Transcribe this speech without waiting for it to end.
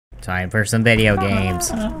Time for some video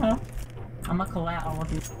games. I'm gonna collab all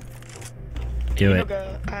of you. Do it.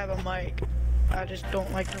 I have a mic. I just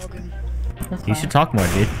don't like talking. You should talk more,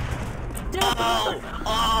 dude.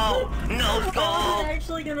 Oh, no scope. I was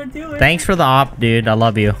actually gonna do it. Thanks for the op, dude. I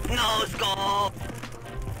love you. No scope.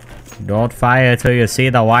 Don't fire till you see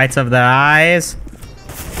the whites of their eyes.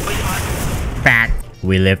 Back.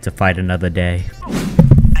 We live to fight another day.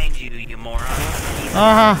 Find you, you moron.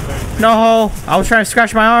 No. I was trying to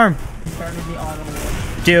scratch my arm.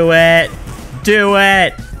 Do it. Do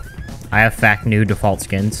it. I have fact new default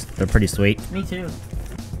skins. They're pretty sweet. Me too.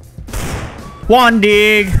 One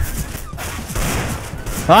dig.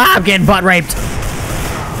 Ah, I'm getting butt raped.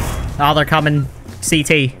 Oh, they're coming.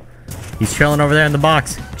 CT. He's chilling over there in the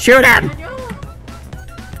box. Shoot him!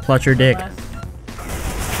 Clutch your dick.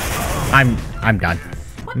 I'm done.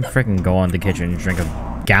 I'm freaking go in the kitchen and drink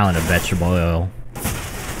a gallon of vegetable oil.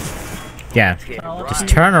 Yeah. Just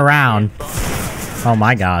turn around. Oh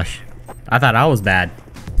my gosh. I thought I was bad.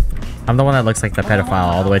 I'm the one that looks like the pedophile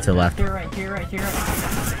all the way to the left. To your right, to your right, to your right.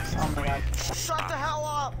 Oh my god. Shut the hell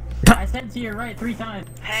up! I said to your right 3 times.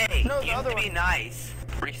 Hey, No, the you other be one. nice.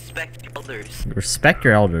 Respect your elders. Respect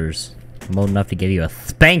your elders. I'm old enough to give you a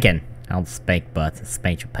spanking. I don't spank butts, I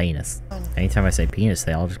spank your penis. Anytime I say penis,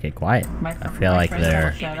 they all just get quiet. I feel like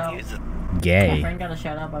they're My gay. friend got a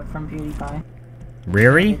shout out from PewDiePie.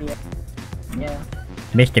 Riri? Yeah.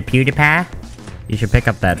 Mr. PewDiePie? You should pick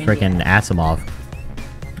up that freaking Asimov.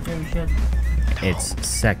 Yeah, you should. It's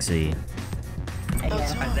sexy. Hey, yeah.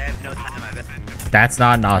 I have no time, I bet. That's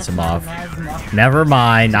not an That's not Asimov. an Asimov. Never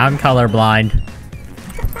mind, I'm colorblind.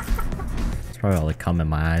 It's probably all the cum in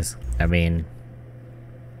my eyes. I mean...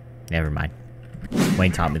 Never mind.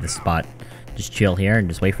 Wayne taught me the spot. Just chill here and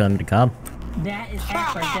just wait for them to come. That is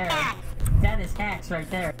hacks right there. That is hacks right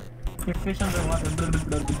there. Your fish underwater.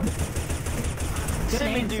 Good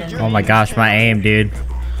aim, dude, Sin. you're- Oh my gosh, my aim, dude.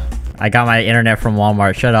 I got my internet from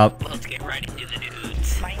Walmart, shut up. Let's get right into the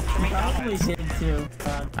dudes. Probably did too.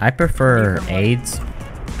 I prefer AIDS.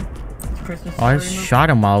 Christmas Oh, I story movie. shot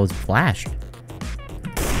him while I was flashed.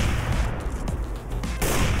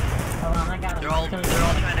 Hold on, I got him. They're all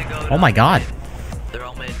trying to go. Oh my god. They're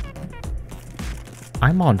all mid.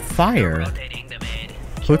 I'm on fire. Rotating the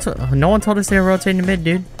mid. No one told us they were rotating to mid,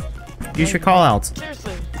 dude. Use your call outs.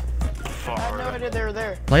 Seriously. I had no idea they were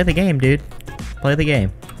there. Play the game, dude. Play the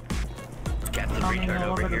game. Captain Retard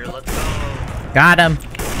over here. Let's go. Got him.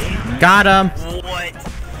 Got him. What?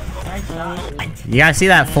 Nice shot. You guys see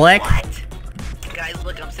that flick? What? Guys,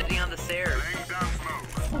 look, I'm sitting on the stairs.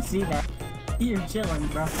 I see that. You're chilling,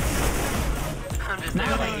 bro. I'm just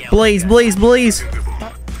there like, yeah. Please, please, please.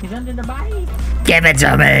 He's under the body. Give it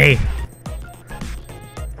to me.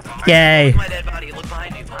 Yay. My dead body. Look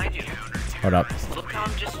behind you. Behind you. Hold up. Look how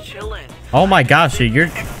I'm just chilling. Oh my gosh, dude, you're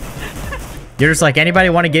just like, anybody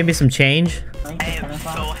want to give me some change? I am so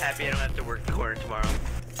happy I don't have to work the corner tomorrow.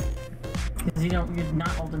 Because you're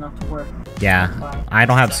not old enough to work. Yeah, I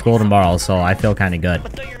don't have school tomorrow, so I feel kind of good. I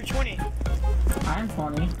thought you were 20. I'm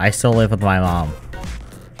 20. I still live with my mom.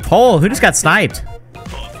 Oh, who just got sniped?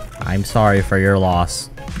 I'm sorry for your loss.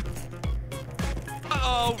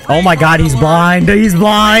 Oh my god, he's blind! He's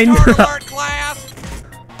blind!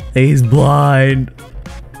 He's blind.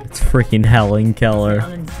 It's freaking Helen Keller.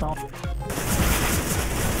 Uninstall.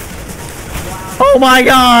 Oh my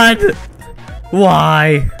god!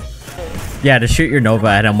 Why? Yeah, to shoot your Nova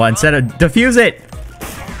at him instead of defuse it!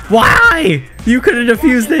 Why? You could have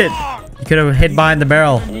defused it! You could have hid behind the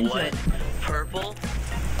barrel. What? Purple?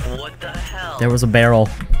 What the hell? There was a barrel.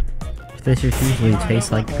 Fishes usually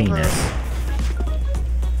taste like penis.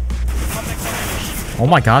 Oh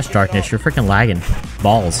my gosh, Darkness, you're freaking lagging.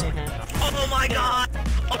 Balls. Oh my god!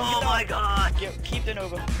 Oh my god! Yo, keep the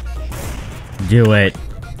Nova. Do it.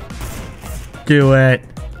 Do it.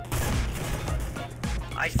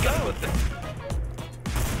 I suck with it.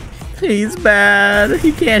 He's bad.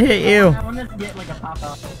 He can't hit you. I wanted to get like a pop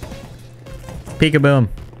out. Peekaboom.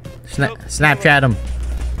 Snapchat him.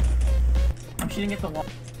 I'm shooting at the wall.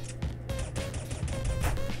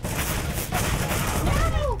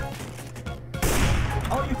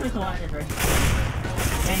 Oh, you could have collided, right?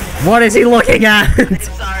 What is he looking at? I'm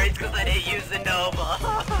sorry, it's because I didn't use the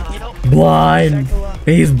Nova. Blind.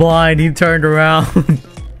 He's blind. He turned around.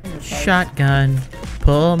 Shotgun.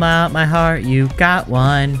 Pull out my heart. You got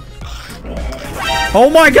one. Oh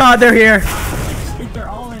my god, they're here. They're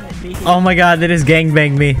all in it, baby. Oh my god, they just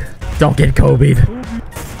gangbanged me. Don't get Kobe'd. Behind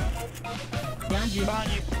you.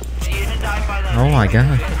 Behind you. See, you didn't die by that. Oh my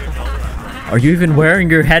god. Are you even wearing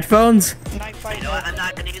your headphones? Knife fight. You know what? I'm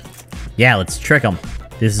not gonna use. Yeah, let's trick them.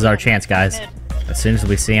 This is our chance, guys. As soon as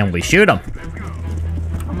we see him, we shoot him.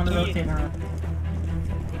 I'm gonna rotate around.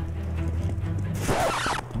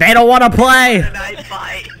 They don't want to play! Nice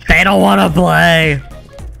fight. They don't want to play!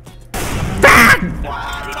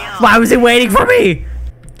 Wow. Why was he waiting for me?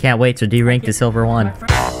 Can't wait to de-rank to silver 1.